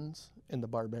Romans and the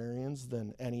barbarians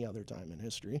than any other time in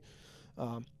history.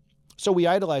 So we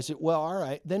idolize it. Well, all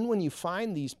right. Then when you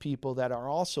find these people that are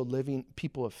also living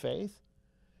people of faith,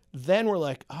 then we're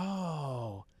like,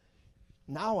 oh,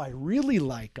 now I really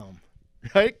like them,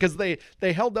 right? Because they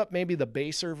held up maybe the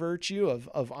baser virtue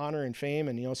of honor and fame,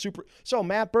 and So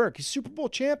Matt Burke, he's Super Bowl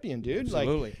champion, dude.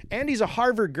 Absolutely. And he's a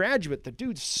Harvard graduate. The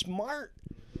dude's smart.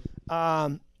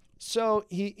 So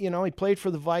he played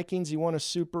for the Vikings. He won a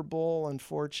Super Bowl.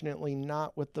 Unfortunately,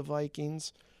 not with the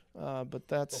Vikings, but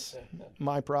that's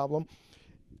my problem.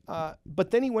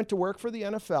 But then he went to work for the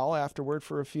NFL afterward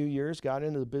for a few years, got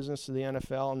into the business of the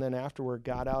NFL, and then afterward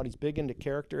got out. He's big into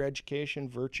character education,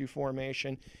 virtue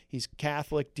formation. He's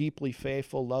Catholic, deeply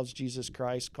faithful, loves Jesus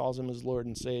Christ, calls him his Lord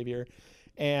and Savior,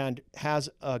 and has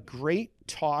a great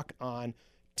talk on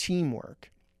teamwork.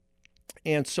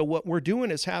 And so what we're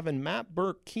doing is having Matt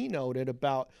Burke keynoted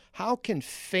about how can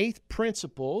faith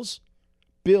principles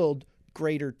build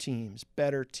greater teams,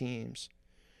 better teams.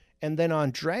 And then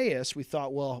Andreas, we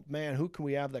thought, well, man, who can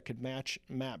we have that could match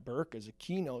Matt Burke as a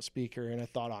keynote speaker? And I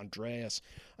thought Andreas.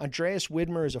 Andreas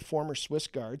Widmer is a former Swiss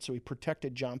guard, so he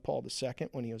protected John Paul II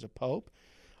when he was a pope.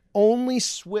 Only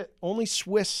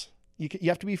Swiss. You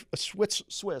have to be a Swiss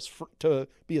to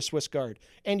be a Swiss guard,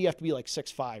 and you have to be like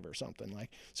 6'5" or something like.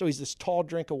 So he's this tall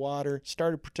drink of water.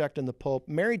 Started protecting the Pope.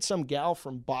 Married some gal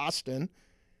from Boston.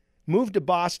 Moved to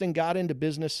Boston. Got into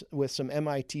business with some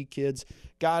MIT kids.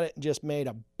 Got it. Just made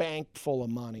a bank full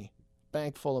of money,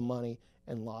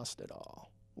 and lost it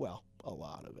all. Well, a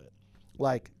lot of it,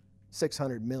 like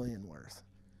 $600 million worth.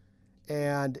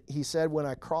 And he said, when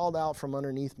I crawled out from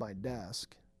underneath my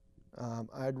desk,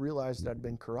 I'd realized I'd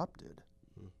been corrupted,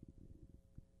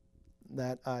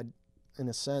 that I'd, in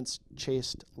a sense,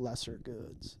 chased lesser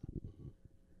goods,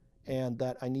 and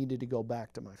that I needed to go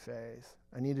back to my faith.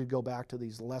 I needed to go back to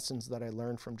these lessons that I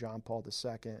learned from John Paul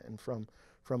II and from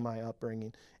my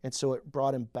upbringing. And so it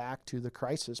brought him back to the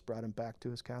crisis, brought him back to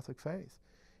his Catholic faith.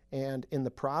 And in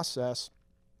the process,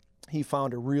 he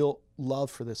found a real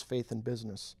love for this faith and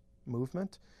business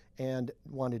movement and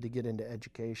wanted to get into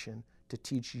education to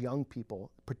teach young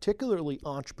people, particularly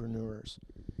entrepreneurs.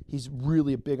 He's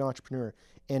really a big entrepreneur.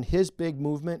 And his big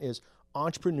movement is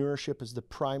entrepreneurship is the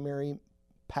primary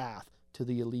path to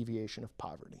the alleviation of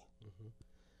poverty.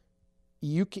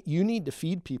 You need to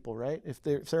feed people, right? If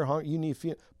they're hungry, you need to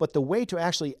feed. But the way to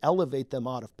actually elevate them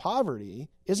out of poverty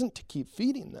isn't to keep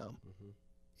feeding them.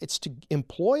 It's to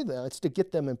employ them. It's to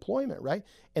get them employment, right?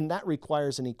 And that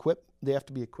requires they have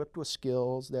to be equipped with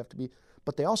skills.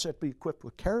 But they also have to be equipped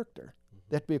with character.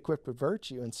 They have to be equipped with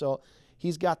virtue. And so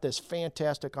he's got this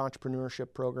fantastic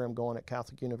entrepreneurship program going at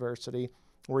Catholic University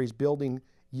where he's building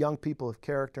young people of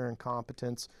character and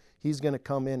competence. He's going to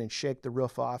come in and shake the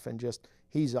roof off and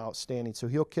he's outstanding. So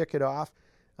he'll kick it off.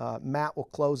 Matt will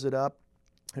close it up.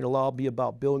 It'll all be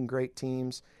about building great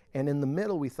teams. And in the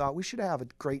middle, we thought we should have a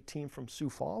great team from Sioux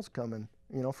Falls coming,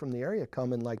 from the area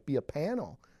come and be a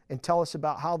panel and tell us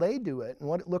about how they do it and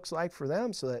what it looks like for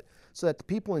them so that the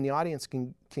people in the audience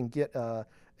can get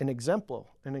an example,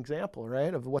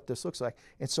 right, of what this looks like.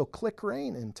 And so Click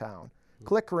Rain in town.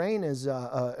 Click Rain is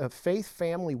a faith,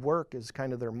 family, work is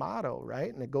kind of their motto,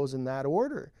 right? And it goes in that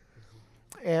order.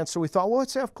 And so we thought, well,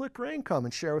 let's have Click Rain come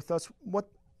and share with us what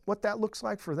that looks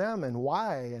like for them and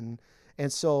why.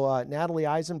 And so Natalie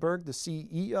Eisenberg, the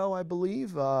CEO, I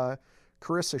believe,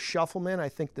 Carissa Shuffleman, I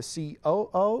think the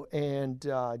COO, and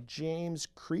James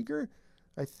Krieger,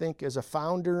 I think, is a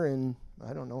founder in,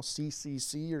 I don't know,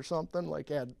 CCC or something,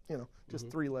 just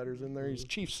 3 letters in there. He's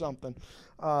chief something.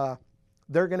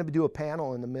 They're going to do a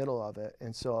panel in the middle of it.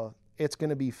 And so it's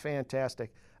going to be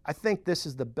fantastic. I think this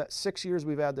is the best. 6 years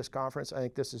we've had this conference. I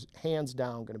think this is hands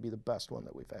down going to be the best one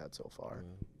that we've had so far.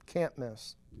 Can't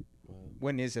miss.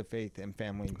 When is a faith and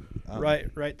family?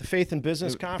 Right. The Faith and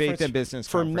Business Conference. Faith and Business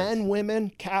for Conference. Men,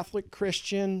 women, Catholic,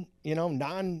 Christian,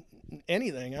 non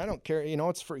anything. I don't care.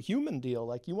 It's for a human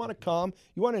deal. You want to come,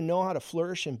 you want to know how to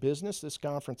flourish in business. This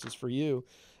conference is for you.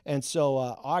 And so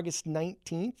August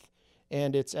 19th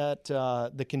and it's at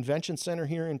the convention center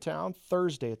here in town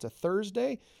Thursday. It's a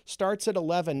Thursday, starts at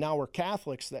 11. Now we're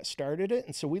Catholics that started it,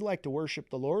 and so we like to worship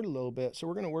the Lord a little bit. So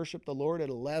we're going to worship the Lord at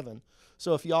 11.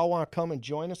 So if y'all want to come and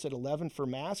join us at 11 for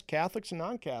Mass, Catholics and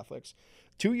non-Catholics.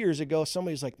 2 years ago,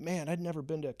 somebody's like, man, I'd never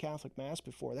been to a Catholic Mass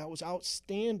before. That was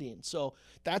outstanding. So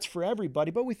that's for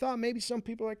everybody. But we thought maybe some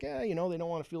people are like, yeah, they don't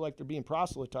want to feel like they're being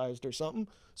proselytized or something.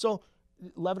 So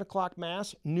 11 o'clock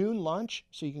Mass, noon lunch.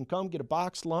 So you can come get a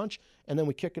boxed lunch. And then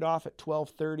we kick it off at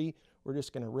 12:30. We're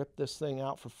just going to rip this thing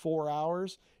out for 4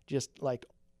 hours. Just like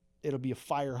it'll be a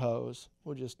fire hose.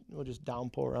 We'll just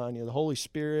downpour on you the Holy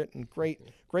Spirit and great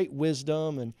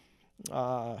wisdom. And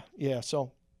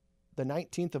so the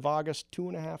 19th of August,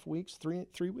 2.5 weeks, three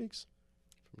weeks?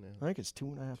 From now. I think it's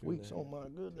 2.5 weeks. Oh, my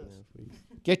goodness. 2.5 weeks.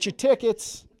 Get your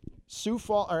tickets. It's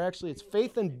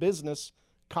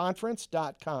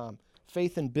faithandbusinessconference.com.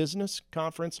 Faith and Business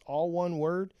Conference, all one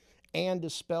word, and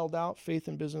is spelled out,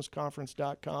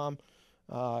 faithandbusinessconference.com.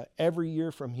 Every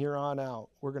year from here on out,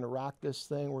 we're going to rock this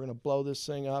thing. We're going to blow this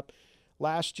thing up.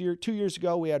 2 years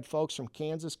ago, we had folks from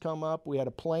Kansas come up. We had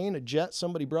a plane, a jet.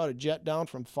 Somebody brought a jet down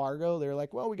from Fargo. They were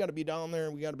like, well, we got to be down there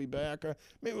and we got to be back.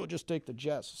 Maybe we'll just take the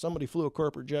jet. So somebody flew a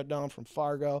corporate jet down from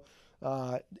Fargo.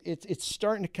 It's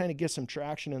starting to kind of get some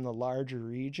traction in the larger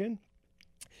region.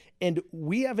 And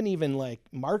we haven't even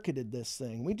marketed this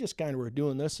thing. We just kind of were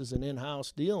doing this as an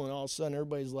in-house deal. And all of a sudden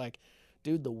everybody's like,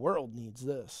 dude, the world needs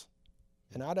this.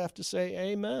 And I'd have to say,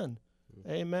 amen.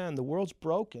 Amen. The world's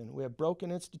broken. We have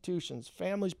broken institutions.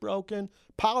 Family's broken.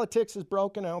 Politics is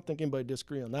broken. I don't think anybody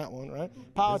disagree on that one, right?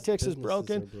 Politics is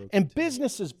broken. And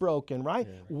business is broken, right?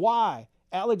 Yeah. Why?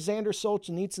 Alexander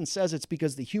Solzhenitsyn says it's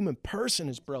because the human person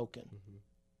is broken. Mm-hmm.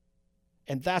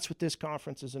 And that's what this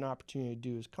conference is an opportunity to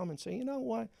do, is come and say, you know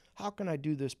what? How can I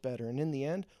do this better? And in the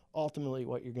end, ultimately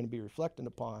what you're going to be reflecting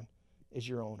upon is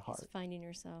your own heart. It's finding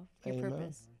yourself, your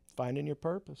purpose. Finding your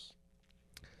purpose.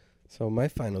 So my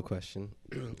final question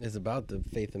is about the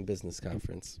Faith and Business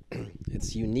Conference.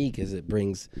 It's unique as it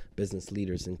brings business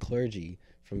leaders and clergy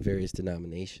from various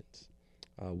denominations,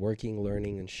 working,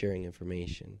 learning, and sharing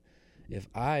information. If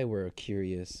I were a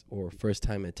curious or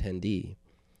first-time attendee,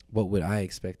 what would I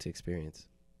expect to experience?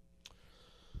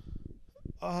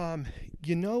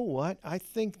 You know what? I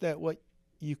think that what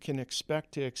you can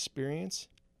expect to experience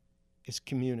is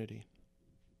community.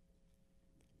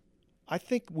 I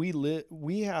think we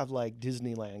have like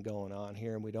Disneyland going on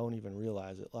here, and we don't even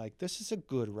realize it. Like, this is a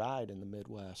good ride in the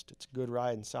Midwest. It's a good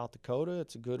ride in South Dakota.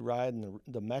 It's a good ride in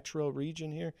the metro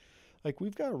region here. Like,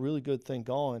 we've got a really good thing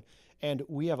going, and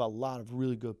we have a lot of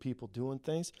really good people doing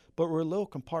things, but we're a little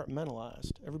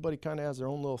compartmentalized. Everybody kind of has their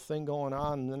own little thing going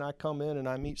on, and then I come in and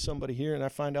I meet somebody here, and I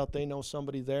find out they know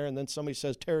somebody there, and then somebody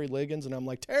says Terry Liggins, and I'm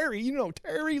like, Terry, you know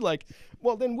Terry? Like,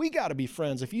 well, then we got to be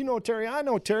friends. If you know Terry, I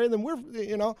know Terry, then we're,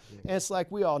 and it's like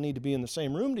we all need to be in the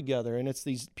same room together, and it's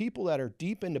these people that are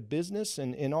deep into business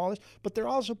and all this, but they're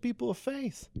also people of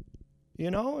faith.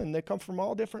 And they come from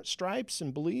all different stripes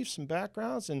and beliefs and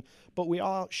backgrounds, but we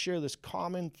all share this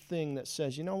common thing that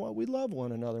says, you know what, we love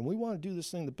one another, and we want to do this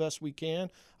thing the best we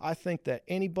can. I think that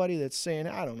anybody that's saying,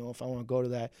 I don't know if I want to go to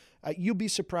that, you'll be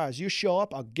surprised. You show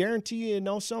up, I'll guarantee you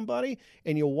know somebody,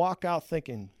 and you'll walk out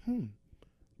thinking,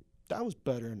 that was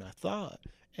better than I thought.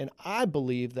 And I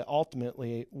believe that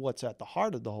ultimately what's at the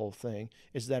heart of the whole thing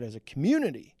is that as a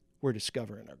community, we're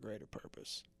discovering our greater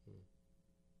purpose.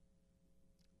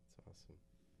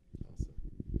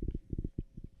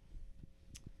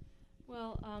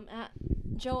 Well,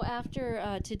 Joe,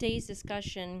 after today's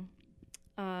discussion,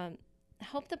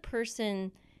 help the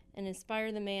person and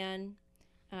inspire the man,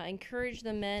 encourage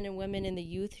the men and women and the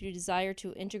youth who desire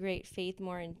to integrate faith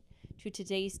more into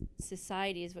today's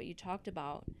society, is what you talked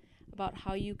about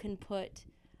how you can put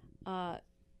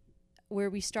where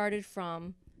we started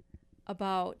from,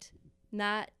 about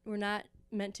we're not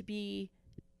meant to be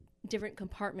different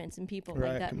compartments and people,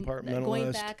 right, like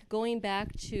that. Going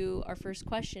back to our first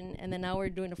question, and then now we're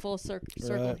doing a full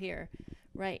circle here,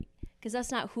 right? Because that's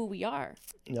not who we are.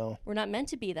 No, we're not meant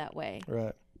to be that way.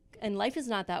 Right. And life is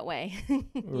not that way. you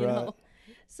know.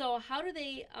 So how do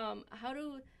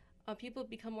people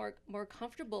become more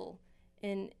comfortable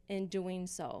in doing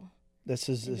so? This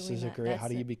is a great. How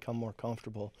do you become more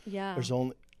comfortable? Yeah. There's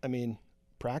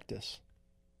practice.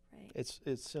 Right.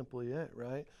 It's simply it,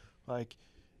 right? Like.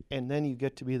 And then you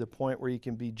get to be the point where you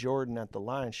can be Jordan at the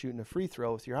line shooting a free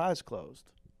throw with your eyes closed.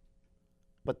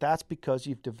 But that's because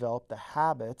you've developed the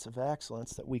habits of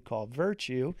excellence that we call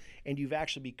virtue, and you've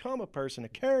actually become a person, a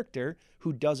character,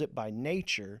 who does it by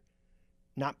nature,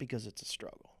 not because it's a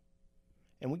struggle.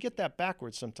 And we get that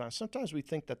backwards sometimes. Sometimes we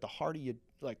think that the harder you,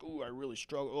 like, oh, I really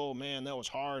struggled. Oh, man, that was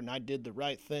hard, and I did the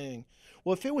right thing.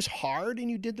 Well, if it was hard and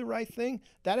you did the right thing,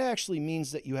 that actually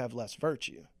means that you have less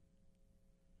virtue.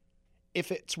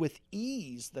 If it's with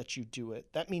ease that you do it,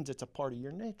 that means it's a part of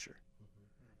your nature.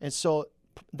 And so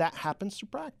that happens through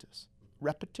practice,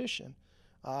 repetition.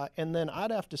 And then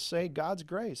I'd have to say God's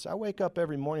grace. I wake up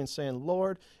every morning saying,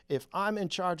 Lord, if I'm in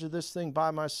charge of this thing by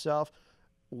myself,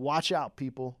 watch out,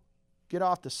 people. Get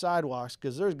off the sidewalks,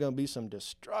 because there's going to be some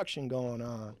destruction going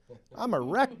on. I'm a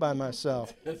wreck by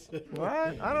myself.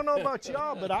 Right? I don't know about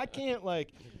y'all, but I can't,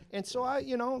 like, and so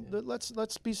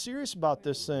let's be serious about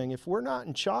this thing. If we're not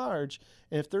in charge,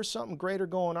 and if there's something greater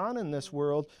going on in this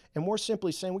world, and we're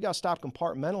simply saying we got to stop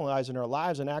compartmentalizing our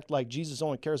lives and act like Jesus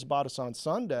only cares about us on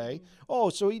Sunday. Oh,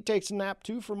 so he takes a nap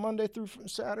too from Monday through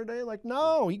Saturday? Like,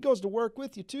 no, he goes to work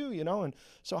with you too, And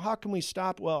so how can we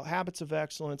stop? Well, habits of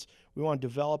excellence. We want to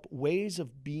develop ways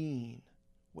of being,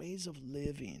 ways of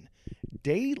living,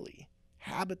 daily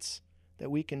habits that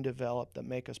we can develop that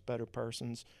make us better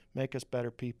persons, make us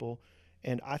better people.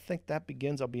 And I think that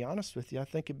begins, I'll be honest with you, I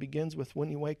think it begins with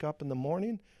when you wake up in the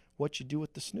morning, what you do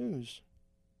with the snooze.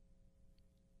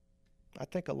 I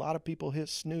think a lot of people hit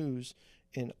snooze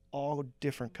in all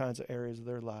different kinds of areas of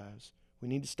their lives. We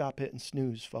need to stop hitting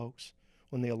snooze, folks.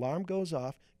 When the alarm goes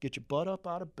off, get your butt up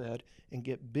out of bed and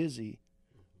get busy,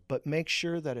 but make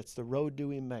sure that it's the road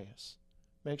to Emmaus.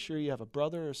 Make sure you have a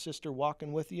brother or sister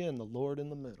walking with you and the Lord in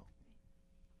the middle.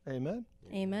 Amen?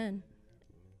 Amen.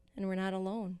 And we're not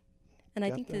alone. And I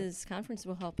think that. this conference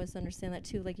will help us understand that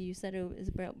too. Like you said, it is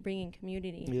about bringing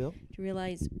community Yep. to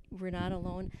realize we're not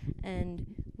alone, and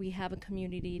we have a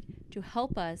community to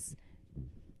help us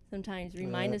sometimes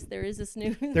remind us there is a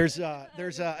snooze.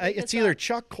 It's either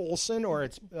Chuck Colson or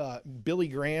it's Billy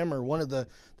Graham or one of the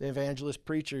evangelist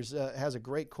preachers has a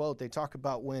great quote. They talk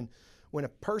about when a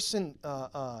person,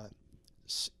 how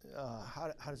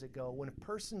does it go? When a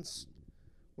person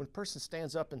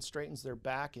stands up and straightens their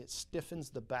back, it stiffens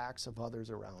the backs of others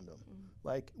around them. Mm-hmm.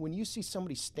 Like when you see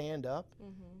somebody stand up,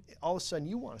 all of a sudden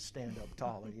you want to stand up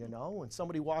taller, When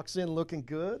somebody walks in looking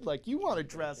good, like you want to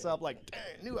dress up like, dang,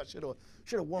 I knew I should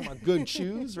have worn my good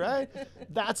shoes, right?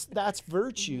 That's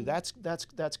virtue. That's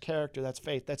character. That's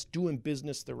faith. That's doing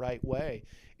business the right way.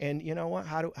 And you know what?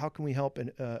 How can we help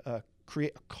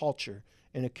create a culture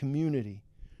and a community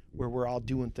where we're all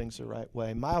doing things the right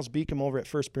way? Miles Beacom over at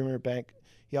First Premier Bank,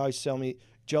 he always tell me,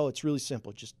 Joe, it's really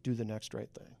simple. Just do the next right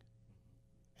thing.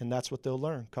 And that's what they'll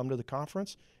learn. Come to the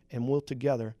conference, and we'll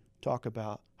together talk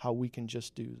about how we can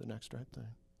just do the next right thing.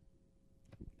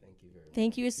 Thank you very much.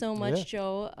 Thank you so much,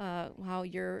 Joe, how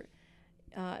you're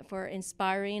for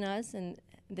inspiring us. And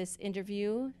this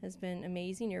interview has been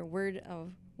amazing. Your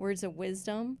words of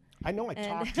wisdom. I know I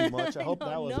talk too much. I hope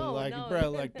that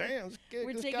wasn't damn,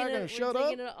 this guy going to shut up. We're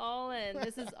taking it all in.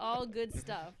 This is all good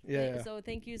stuff. Yeah. So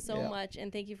thank you so much,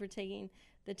 and thank you for taking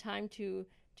the time to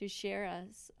share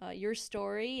us your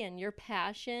story and your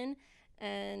passion,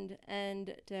 and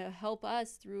to help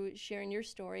us through sharing your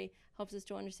story helps us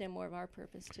to understand more of our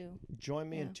purpose too. Join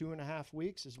me in 2.5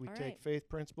 weeks as we take faith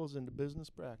principles into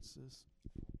business practices.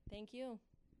 Thank you.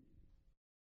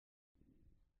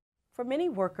 For many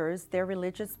workers, their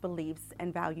religious beliefs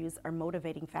and values are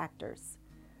motivating factors.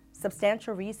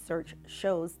 Substantial research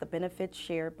shows the benefits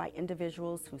shared by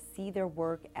individuals who see their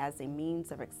work as a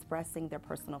means of expressing their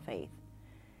personal faith.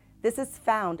 This is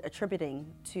found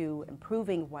attributing to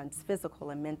improving one's physical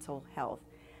and mental health,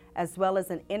 as well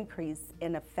as an increase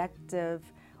in effective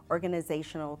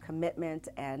organizational commitment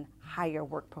and higher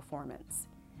work performance.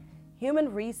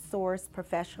 Human resource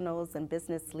professionals and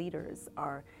business leaders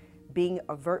are being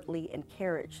overtly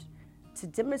encouraged to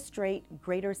demonstrate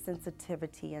greater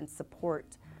sensitivity and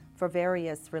support for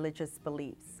various religious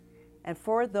beliefs, and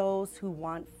for those who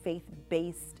want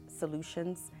faith-based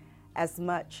solutions as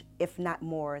much, if not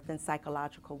more, than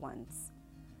psychological ones.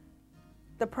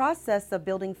 The process of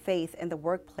building faith in the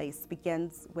workplace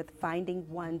begins with finding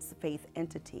one's faith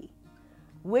entity,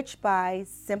 which by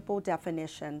simple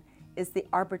definition is the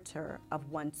arbiter of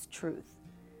one's truth,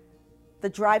 the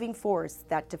driving force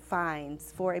that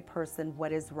defines for a person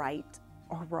what is right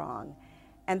or wrong,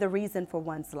 and the reason for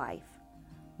one's life.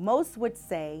 Most would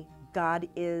say God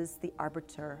is the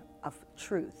arbiter of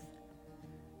truth.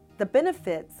 The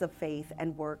benefits of faith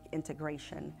and work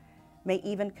integration may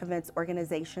even convince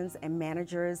organizations and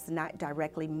managers not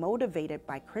directly motivated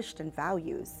by Christian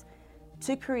values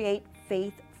to create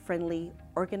faith-friendly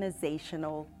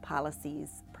organizational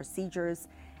policies, procedures,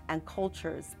 and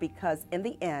cultures, because in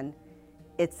the end,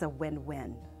 it's a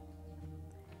win-win.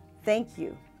 Thank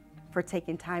you for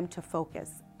taking time to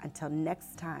focus. Until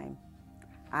next time,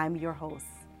 I'm your host,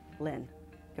 Lynn.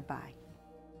 Goodbye.